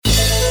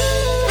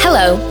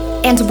Hello,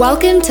 and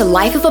welcome to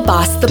Life of a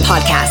Boss, the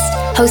podcast,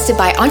 hosted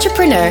by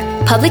entrepreneur,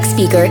 public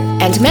speaker,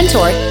 and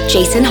mentor,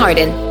 Jason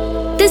Harden.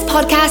 This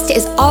podcast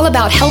is all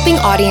about helping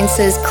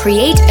audiences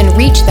create and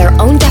reach their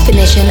own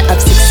definition of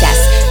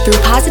success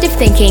through positive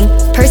thinking,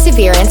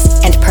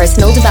 perseverance, and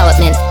personal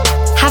development.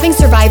 Having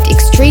survived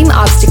extreme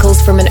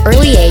obstacles from an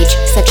early age,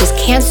 such as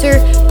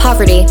cancer,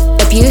 poverty,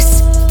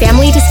 abuse,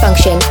 family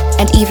dysfunction,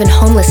 and even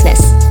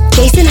homelessness,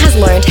 Jason has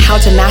learned how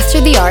to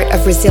master the art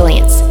of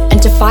resilience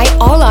and defy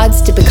all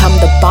odds to become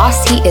the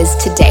boss he is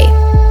today.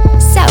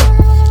 So,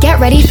 get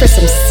ready for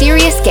some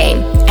serious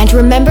game and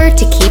remember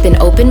to keep an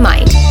open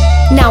mind.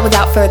 Now,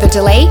 without further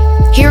delay,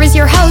 here is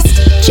your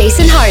host,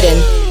 Jason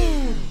Harden.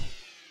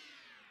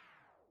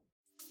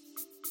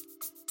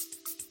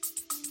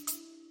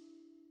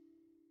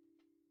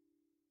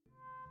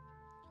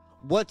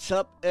 What's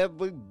up,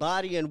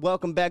 everybody, and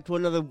welcome back to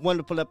another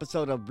wonderful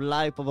episode of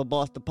Life of a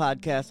Boss, the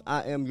podcast.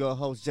 I am your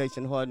host,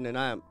 Jason Harden, and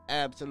I am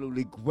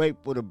absolutely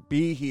grateful to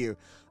be here.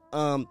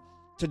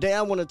 Today,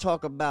 I want to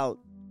talk about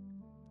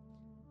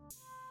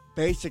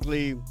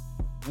basically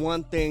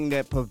one thing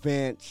that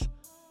prevents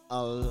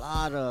a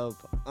lot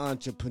of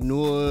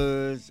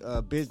entrepreneurs,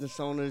 business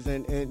owners,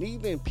 and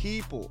even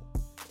people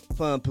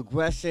from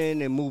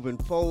progressing and moving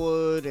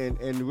forward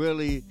and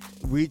really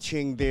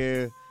reaching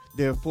their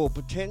full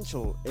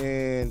potential,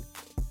 and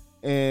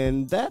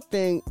that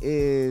thing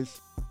is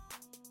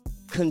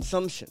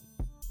consumption.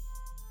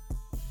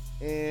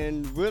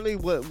 And really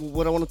what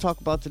I want to talk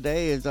about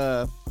today is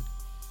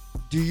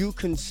do you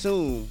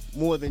consume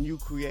more than you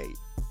create?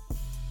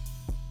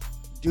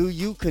 Do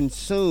you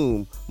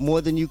consume more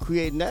than you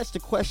create? And that's the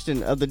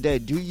question of the day.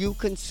 Do you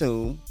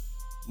consume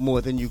more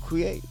than you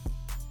create?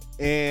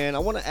 And I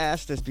want to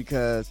ask this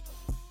because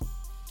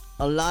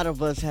a lot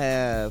of us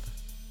have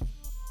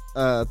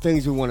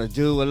things we want to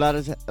do. A lot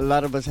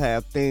of us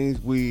have things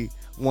we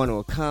want to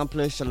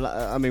accomplish.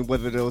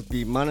 Whether those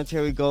be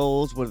monetary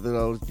goals, whether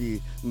those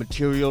be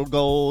material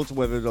goals,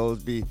 whether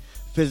those be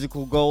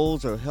physical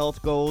goals or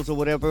health goals or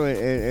whatever,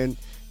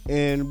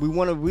 and we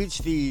want to reach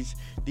these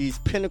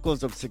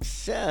pinnacles of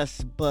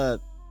success, but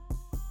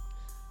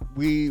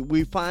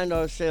we find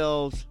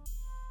ourselves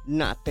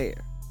not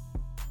there.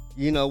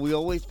 You know, we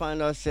always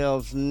find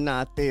ourselves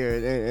not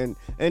there,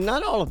 and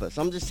not all of us.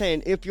 I'm just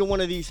saying, if you're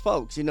one of these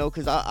folks, you know,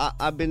 because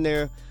I've been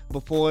there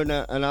before,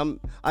 and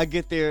I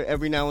get there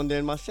every now and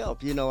then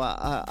myself. You know,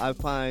 I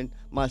find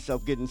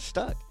myself getting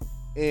stuck,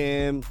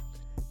 and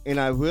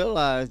I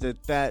realize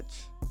that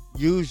that's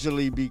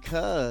usually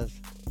because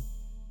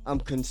I'm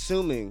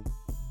consuming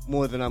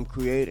more than I'm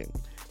creating.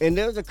 And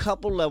there's a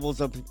couple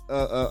levels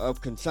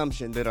of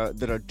consumption that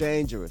are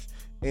dangerous.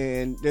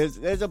 And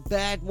there's a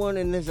bad one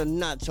and there's a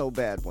not so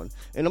bad one.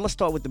 And I'm gonna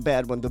start with the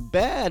bad one. The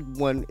bad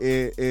one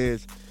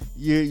is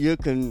you're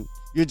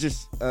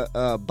just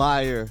a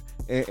buyer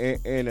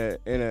and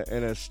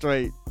a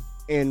straight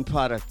end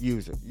product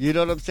user. You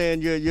know what I'm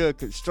saying? You're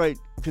a straight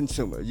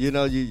consumer. You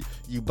know, you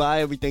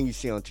buy everything you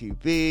see on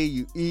TV.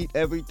 You eat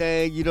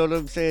everything. You know what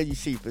I'm saying? You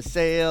see for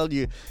sale.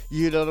 You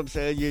know what I'm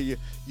saying?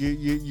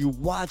 You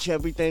watch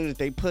everything that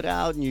they put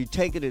out and you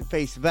take it at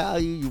face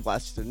value. You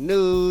watch the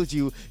news.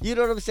 You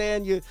know what I'm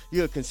saying?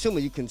 You're a consumer.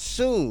 You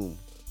consume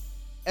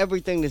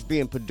everything that's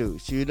being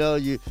produced. You know,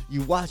 you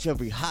watch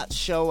every hot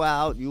show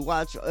out. You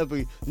watch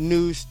every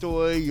news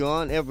story. You're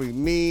on every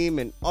meme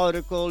and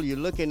article. You're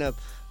looking up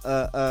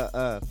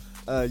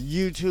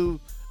YouTube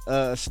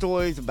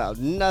stories about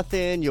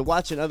nothing. You're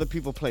watching other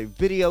people play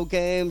video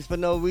games for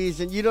no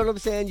reason. You know what I'm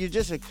saying? You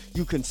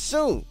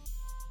consume.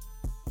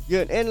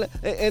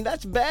 And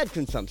that's bad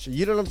consumption.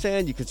 You know what I'm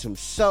saying? You consume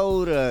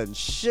soda and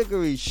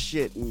sugary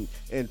shit and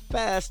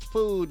fast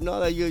food and all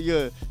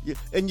that.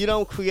 And you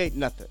don't create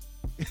nothing.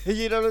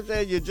 You know what I'm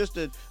saying? You're just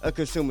a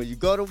consumer. You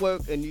go to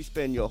work and you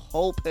spend your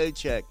whole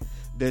paycheck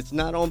that's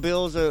not on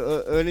bills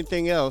or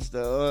anything else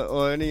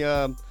or any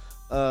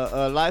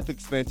life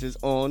expenses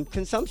on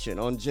consumption,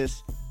 on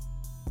just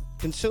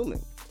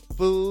consuming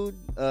food,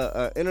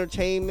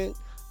 entertainment,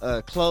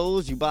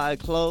 clothes. You buy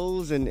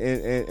clothes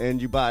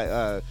and you buy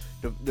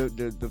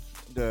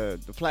the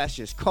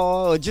flashiest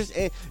car, or just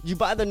you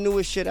buy the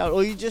newest shit out,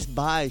 or you just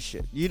buy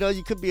shit. You know,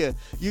 you could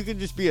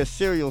just be a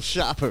serial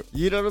shopper.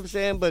 You know what I'm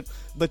saying? But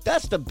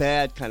that's the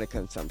bad kind of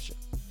consumption.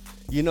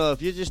 You know,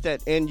 if you're just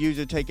that end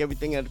user, take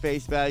everything at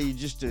face value,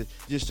 just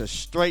a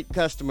straight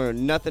customer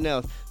and nothing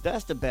else,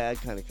 that's the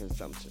bad kind of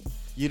consumption.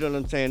 You know what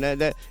I'm saying?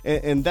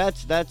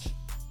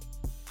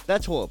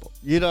 That's horrible.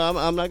 You know,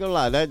 I'm not gonna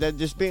lie. That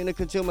just being a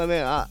consumer,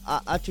 man.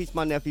 I teach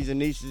my nephews and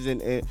nieces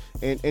and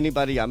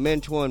anybody I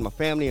mentor and my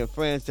family and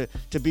friends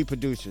to be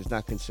producers,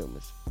 not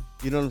consumers.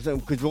 You know what I'm saying?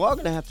 Because we're all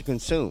gonna have to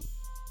consume.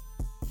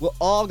 We're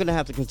all going to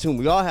have to consume.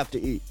 We all have to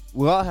eat.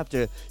 We all have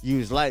to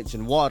use lights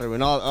and water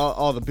and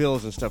all the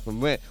bills and stuff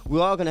and rent.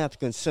 We're all going to have to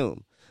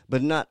consume.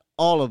 But not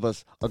all of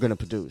us are going to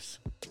produce.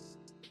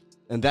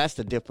 And that's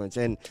the difference.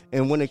 And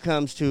when it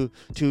comes to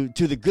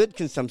the good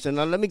consumption,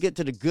 now let me get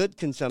to the good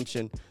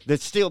consumption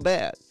that's still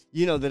bad.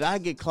 that I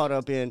get caught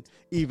up in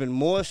even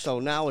more so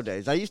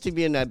nowadays. I used to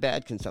be in that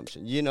bad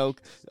consumption.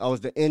 I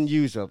was the end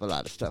user of a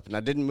lot of stuff, and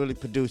I didn't really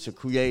produce or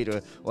create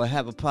or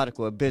have a product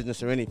or a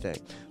business or anything.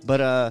 But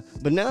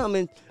now I'm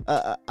in.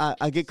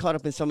 I get caught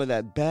up in some of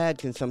that bad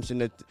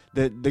consumption,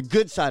 the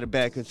good side of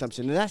bad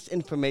consumption, and that's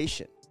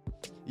information.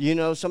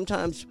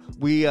 Sometimes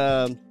we.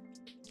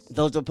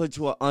 Those of us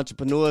who are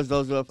entrepreneurs,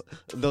 those of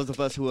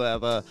us who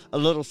have a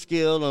little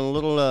skill and a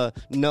little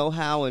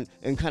know-how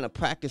and kind of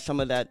practice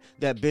some of that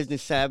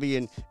business savvy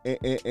and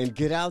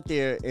get out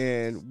there,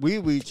 and we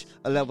reach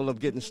a level of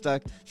getting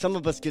stuck. Some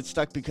of us get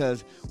stuck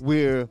because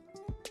we're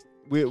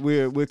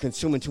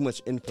consuming too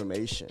much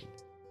information.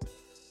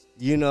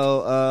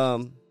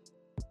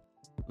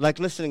 Like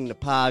listening to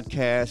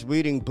podcasts,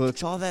 reading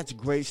books, all that's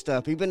great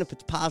stuff. Even if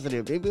it's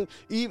positive, even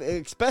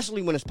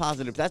especially when it's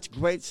positive, that's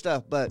great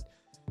stuff. But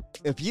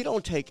if you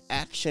don't take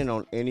action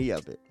on any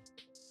of it,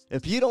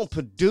 if you don't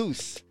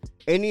produce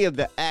any of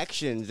the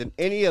actions and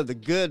any of the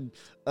good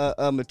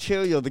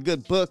material, the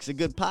good books, the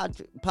good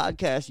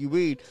podcasts you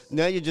read,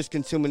 now you're just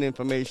consuming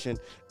information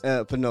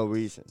for no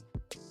reason.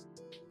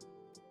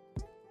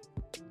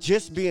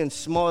 Just being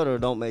smarter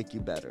don't make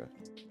you better.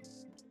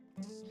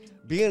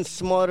 Being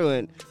smarter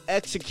and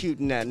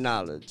executing that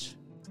knowledge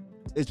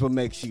is what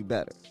makes you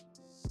better.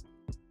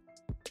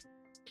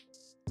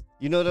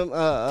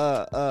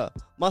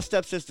 My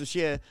stepsister, she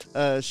has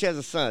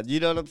a son. You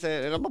know what I'm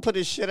saying? And I'm gonna put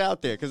this shit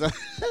out there because I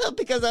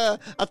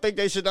think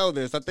they should know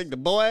this. I think the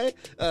boy,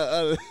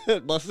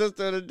 my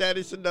sister and the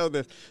daddy should know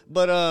this.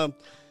 But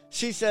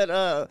she said,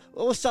 it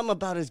was something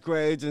about his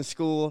grades in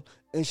school,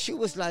 and she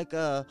was like,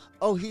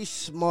 "Oh, he's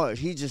smart.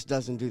 He just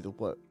doesn't do the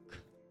work."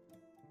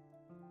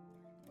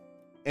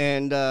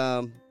 And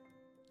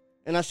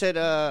I said,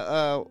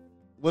 well,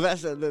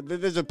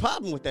 there's a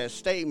problem with that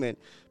statement,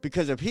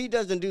 because if he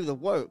doesn't do the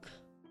work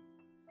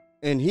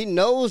and he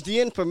knows the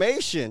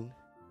information,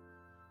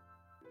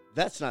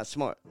 that's not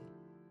smart.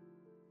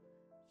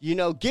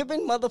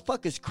 Giving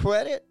motherfuckers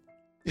credit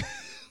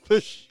for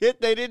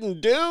shit they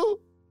didn't do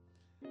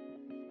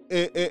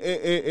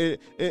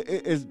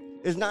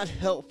is not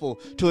helpful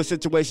to a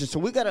situation. So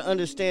we got to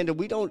understand that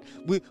we don't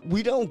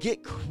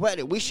get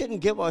credit. We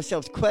shouldn't give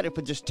ourselves credit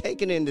for just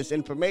taking in this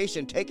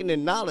information, taking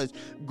in knowledge,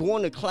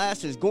 going to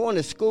classes, going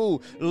to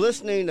school,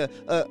 listening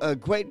to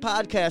great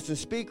podcasts and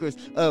speakers,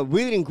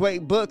 reading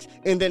great books,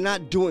 and then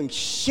not doing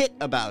shit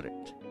about it.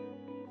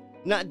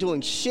 Not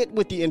doing shit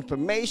with the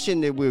information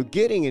that we're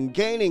getting and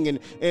gaining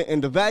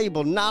and the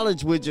valuable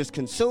knowledge we're just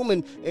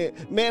consuming.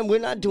 Man, we're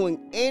not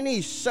doing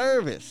any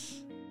service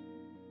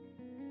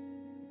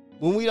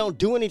when we don't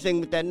do anything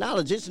with that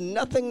knowledge. It's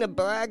nothing to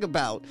brag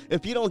about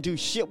if you don't do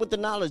shit with the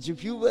knowledge.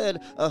 If you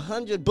read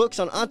 100 books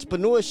on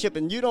entrepreneurship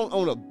and you don't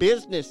own a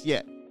business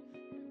yet,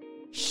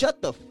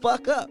 shut the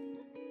fuck up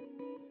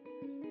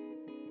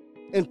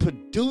and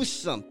produce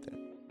something.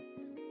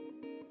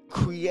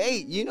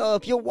 Create.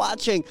 If you're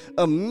watching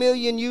 1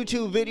 million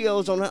YouTube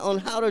videos on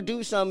how to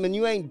do something and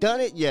you ain't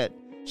done it yet,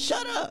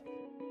 shut up.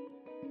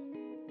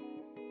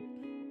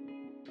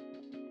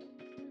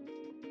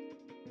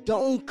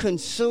 Don't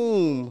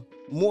consume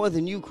more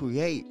than you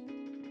create.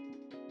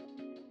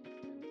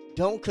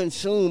 Don't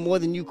consume more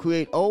than you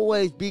create.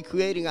 Always be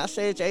creating. I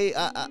say it's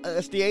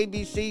the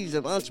ABCs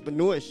of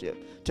entrepreneurship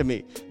to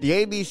me.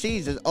 The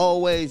ABCs is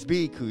always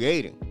be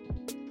creating.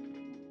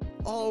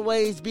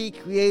 Always be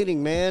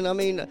creating, man. I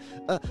mean,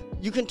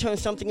 you can turn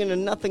something into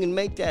nothing and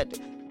make that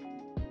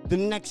the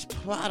next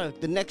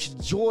product, the next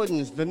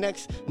Jordans, the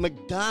next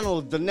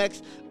McDonald's, the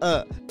next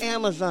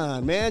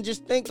Amazon, man.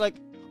 Just think like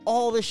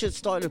all this shit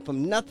started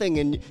from nothing,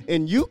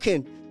 and you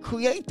can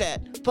create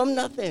that from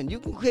nothing. You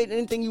can create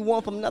anything you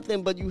want from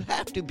nothing, but you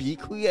have to be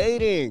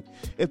creating.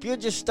 If you're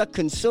just stuck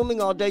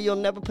consuming all day, you'll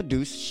never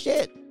produce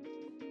shit.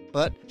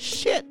 But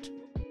shit.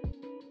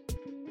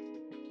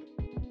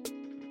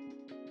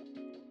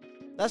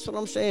 That's what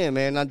I'm saying,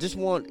 man. I just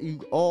want you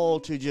all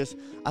to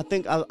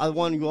I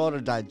want you all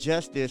to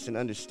digest this and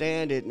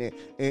understand it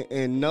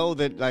and know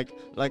that like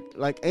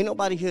ain't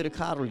nobody here to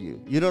coddle you.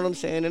 You know what I'm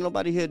saying? Ain't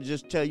nobody here to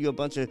just tell you a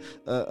bunch of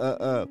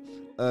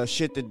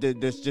shit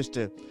that's just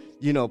to,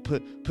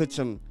 put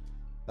some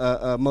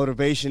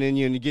motivation in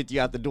you and to get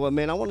you out the door.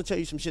 Man, I want to tell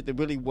you some shit that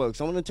really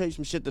works. I want to tell you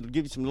some shit that'll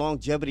give you some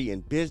longevity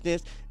in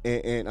business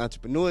and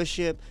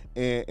entrepreneurship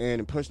and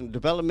in personal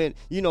development,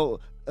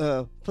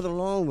 for the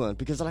long run.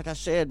 Because like I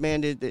said,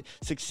 man, the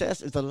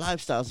success is a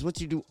lifestyle. It's what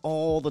you do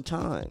all the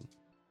time.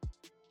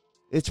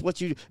 It's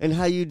what you do, and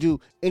how you do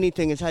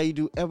anything is how you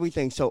do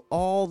everything. So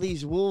all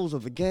these rules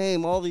of the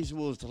game, all these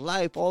rules to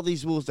life, all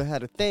these rules to how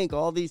to think,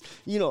 all these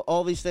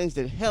things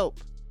that help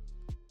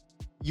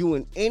you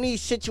in any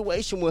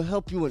situation will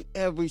help you in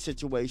every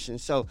situation.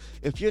 So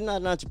if you're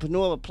not an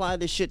entrepreneur, apply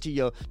this shit to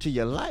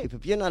your life.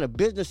 If you're not a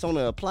business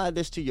owner, apply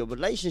this to your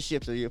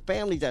relationships or your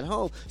families at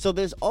home. So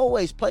there's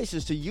always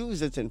places to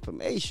use this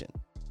information.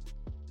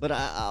 But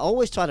I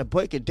always try to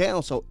break it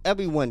down so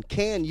everyone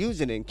can use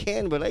it and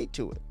can relate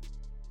to it.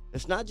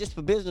 It's not just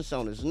for business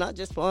owners. It's not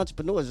just for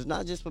entrepreneurs. It's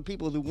not just for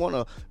people who want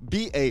to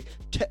be a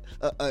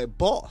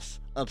boss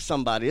of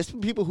somebody. It's for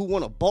people who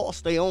want to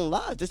boss their own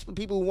lives. It's for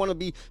people who want to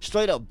be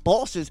straight up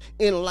bosses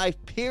in life,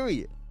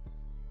 period.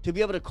 To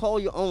be able to call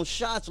your own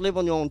shots, live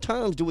on your own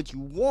terms, do what you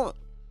want.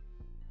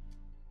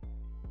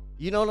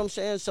 You know what I'm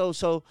saying? So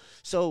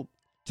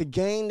to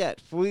gain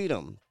that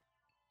freedom,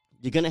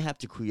 you're going to have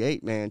to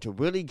create, man. To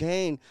really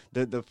gain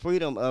the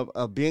freedom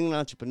of being an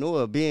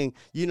entrepreneur, of being,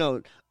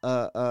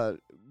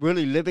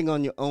 really living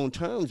on your own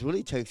terms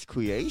really takes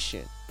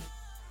creation.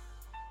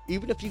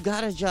 Even if you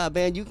got a job,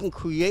 man, you can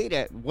create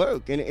at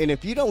work. And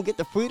if you don't get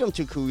the freedom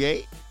to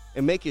create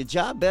and make your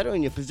job better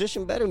and your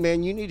position better,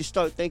 man, you need to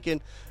start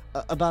thinking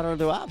about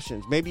other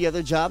options. Maybe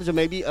other jobs, or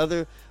maybe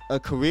other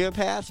career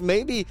paths,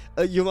 maybe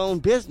your own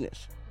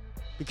business.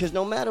 Because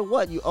no matter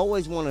what, you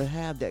always want to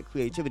have that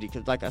creativity.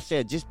 Because like I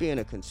said, just being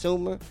a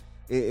consumer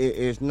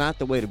is not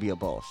the way to be a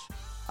boss.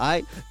 All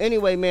right.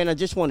 Anyway, man, I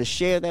just want to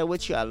share that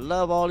with you. I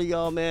love all of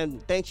y'all, man.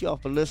 Thanks y'all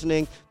for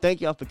listening.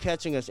 Thank y'all for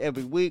catching us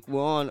every week.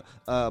 We're on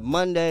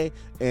Monday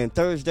and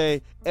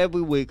Thursday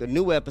every week, a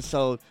new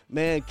episode.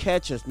 Man,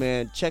 catch us,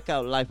 man. Check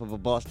out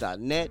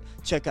lifeofaboss.net.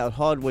 Check out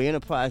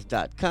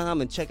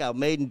hardwayenterprise.com and check out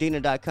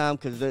maidendina.com,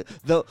 because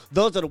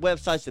those are the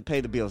websites that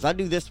pay the bills. I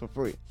do this for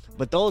free.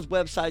 But those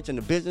websites and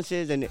the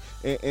businesses and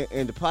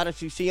the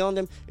products you see on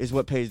them is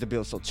what pays the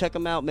bills. So check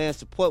them out, man.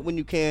 Support when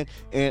you can.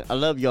 And I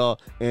love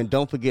y'all. And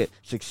don't forget,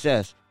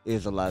 success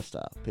is a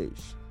lifestyle.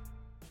 Peace.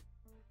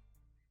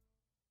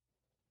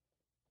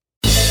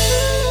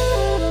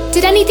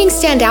 Did anything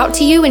stand out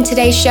to you in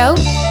today's show?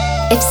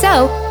 If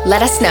so,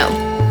 let us know.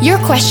 Your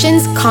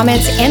questions,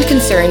 comments, and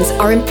concerns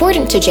are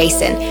important to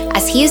Jason,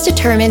 as he is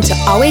determined to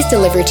always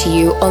deliver to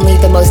you only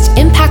the most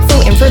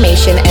impactful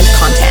information and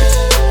content.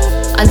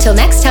 Until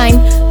next time,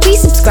 please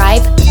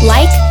subscribe,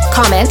 like,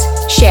 comment,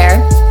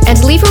 share,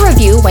 and leave a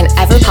review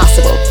whenever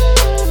possible.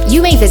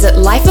 You may visit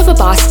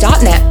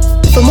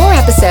lifeofaboss.net for more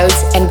episodes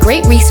and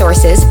great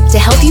resources to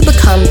help you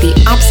become the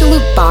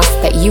absolute boss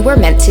that you were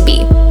meant to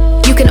be.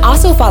 You can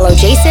also follow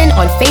Jason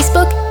on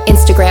Facebook,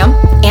 Instagram,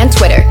 and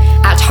Twitter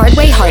at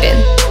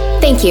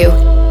HardwayHarden. Thank you.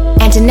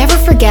 And to never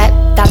forget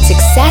that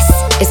success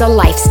is a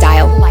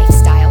lifestyle.